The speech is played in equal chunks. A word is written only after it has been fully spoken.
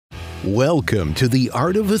Welcome to the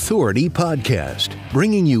Art of Authority podcast,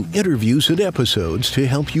 bringing you interviews and episodes to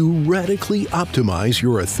help you radically optimize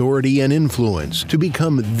your authority and influence to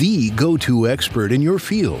become the go-to expert in your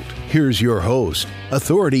field. Here's your host,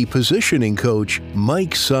 authority positioning coach,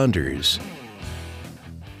 Mike Saunders.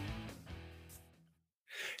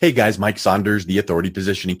 Hey guys, Mike Saunders, the authority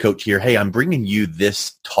positioning coach here. Hey, I'm bringing you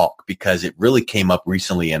this talk because it really came up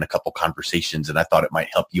recently in a couple conversations and I thought it might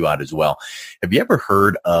help you out as well. Have you ever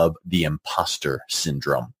heard of the imposter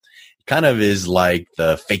syndrome? It kind of is like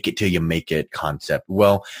the fake it till you make it concept.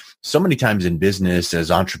 Well, so many times in business as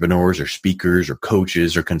entrepreneurs or speakers or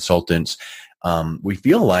coaches or consultants, we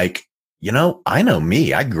feel like, I know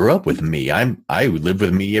me. I grew up with me. I live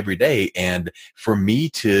with me every day. And for me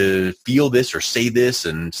to feel this or say this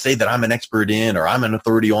and say that I'm an expert in, or I'm an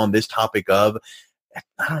authority on this topic of,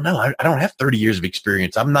 I don't know. I don't have 30 years of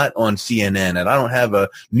experience. I'm not on CNN and I don't have a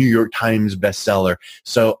New York Times bestseller.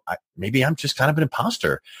 So maybe I'm just kind of an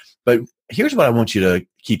imposter. But here's what I want you to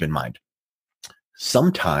keep in mind.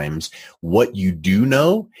 Sometimes what you do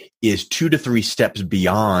know is 2 to 3 steps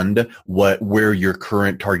beyond where your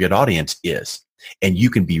current target audience is. And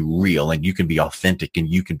you can be real and you can be authentic and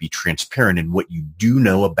you can be transparent in what you do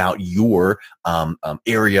know about your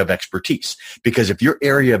area of expertise. Because if your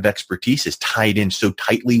area of expertise is tied in so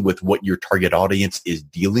tightly with what your target audience is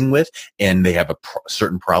dealing with and they have a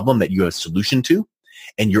certain problem that you have a solution to,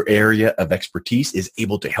 and your area of expertise is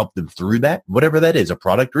able to help them through that, whatever that is, a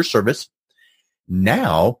product or service,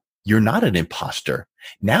 now you're not an imposter.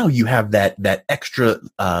 Now you have that extra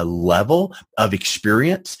level of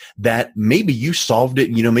experience that maybe you solved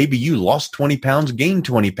it. Maybe you lost 20 pounds, gained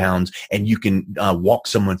 20 pounds, and you can walk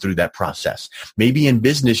someone through that process. Maybe in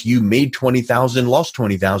business, you made 20,000, lost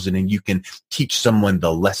 20,000, and you can teach someone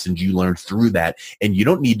the lessons you learned through that. And you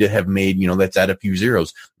don't need to have made, let's add a few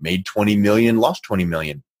zeros, made 20 million, lost 20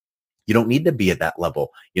 million. You don't need to be at that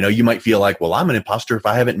level. You might feel like, well, I'm an imposter if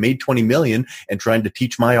I haven't made 20 million and trying to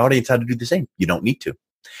teach my audience how to do the same. You don't need to.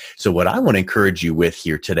 So what I want to encourage you with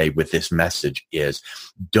here today with this message is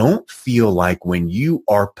don't feel like when you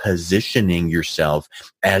are positioning yourself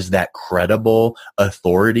as that credible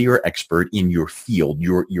authority or expert in your field,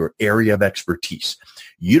 your area of expertise,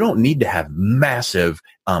 you don't need to have massive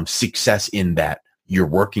success in that. You're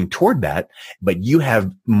working toward that, but you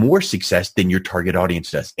have more success than your target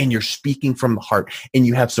audience does. And you're speaking from the heart and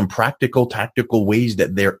you have some practical, tactical ways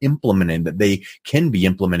that they're implementing, that they can be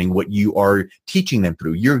implementing what you are teaching them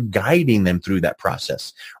through. You're guiding them through that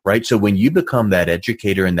process, right? So when you become that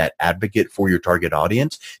educator and that advocate for your target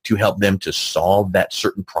audience to help them to solve that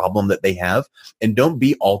certain problem that they have, and don't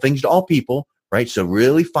be all things to all people, right? So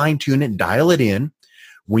really fine tune it, dial it in.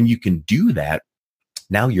 When you can do that,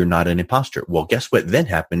 now you're not an imposter. Well, guess what then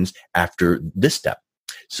happens after this step?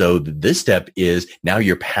 So this step is now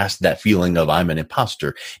you're past that feeling of I'm an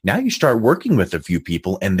imposter. Now you start working with a few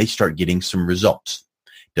people and they start getting some results.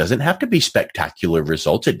 Doesn't have to be spectacular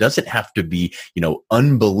results. It doesn't have to be,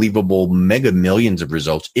 unbelievable mega millions of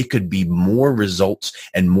results. It could be more results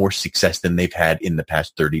and more success than they've had in the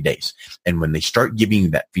past 30 days. And when they start giving you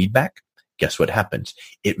that feedback, guess what happens?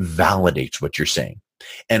 It validates what you're saying.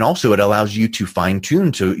 And also it allows you to fine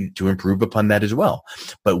tune to improve upon that as well.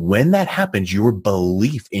 But when that happens, your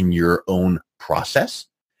belief in your own process,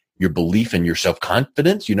 your belief in your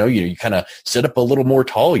self-confidence, you kind of sit up a little more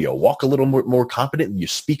tall, you walk a little more confident, you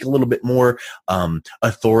speak a little bit more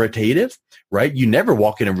authoritative, right? You never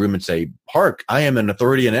walk in a room and say, "Hark, I am an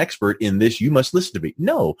authority and expert in this. You must listen to me."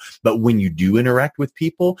 No, but when you do interact with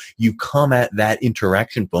people, you come at that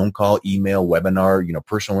interaction, phone call, email, webinar,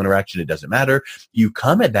 personal interaction, it doesn't matter. You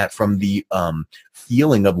come at that from the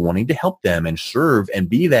feeling of wanting to help them and serve and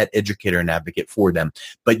be that educator and advocate for them.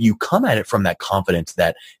 But you come at it from that confidence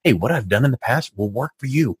that, hey, what I've done in the past will work for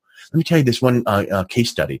you. Let me tell you this one case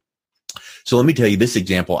study. So let me tell you this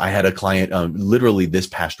example. I had a client literally this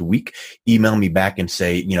past week email me back and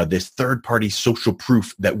say, this third-party social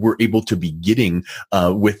proof that we're able to be getting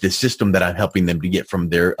with the system that I'm helping them to get from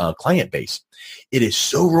their client base. It is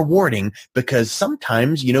so rewarding because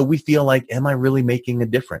sometimes, we feel like, am I really making a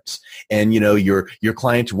difference? And, your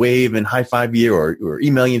clients wave and high five you or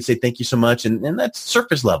email you and say, thank you so much. And that's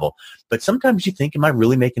surface level. But sometimes you think, am I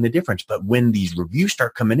really making a difference? But when these reviews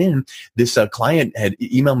start coming in, this client had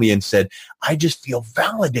emailed me and said, I just feel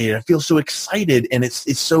validated. I feel so excited. And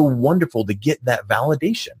it's so wonderful to get that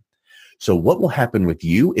validation. So what will happen with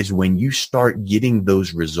you is when you start getting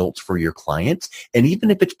those results for your clients, and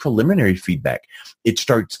even if it's preliminary feedback, it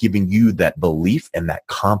starts giving you that belief and that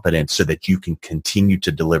confidence so that you can continue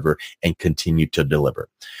to deliver and continue to deliver.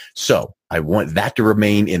 So I want that to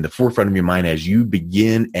remain in the forefront of your mind as you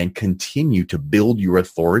begin and continue to build your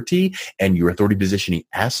authority and your authority positioning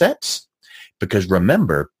assets. Because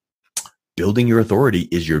remember, building your authority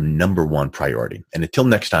is your number one priority. And until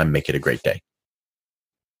next time, make it a great day.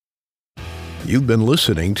 You've been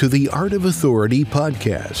listening to the Art of Authority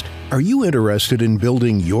podcast. Are you interested in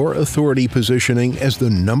building your authority positioning as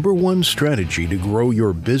the number one strategy to grow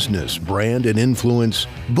your business, brand, and influence?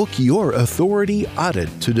 Book your authority audit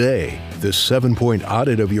today. This 7-point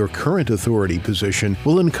audit of your current authority position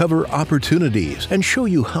will uncover opportunities and show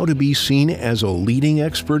you how to be seen as a leading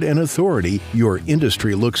expert and authority your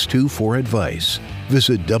industry looks to for advice.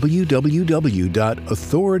 Visit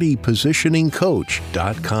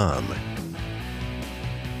www.authoritypositioningcoach.com.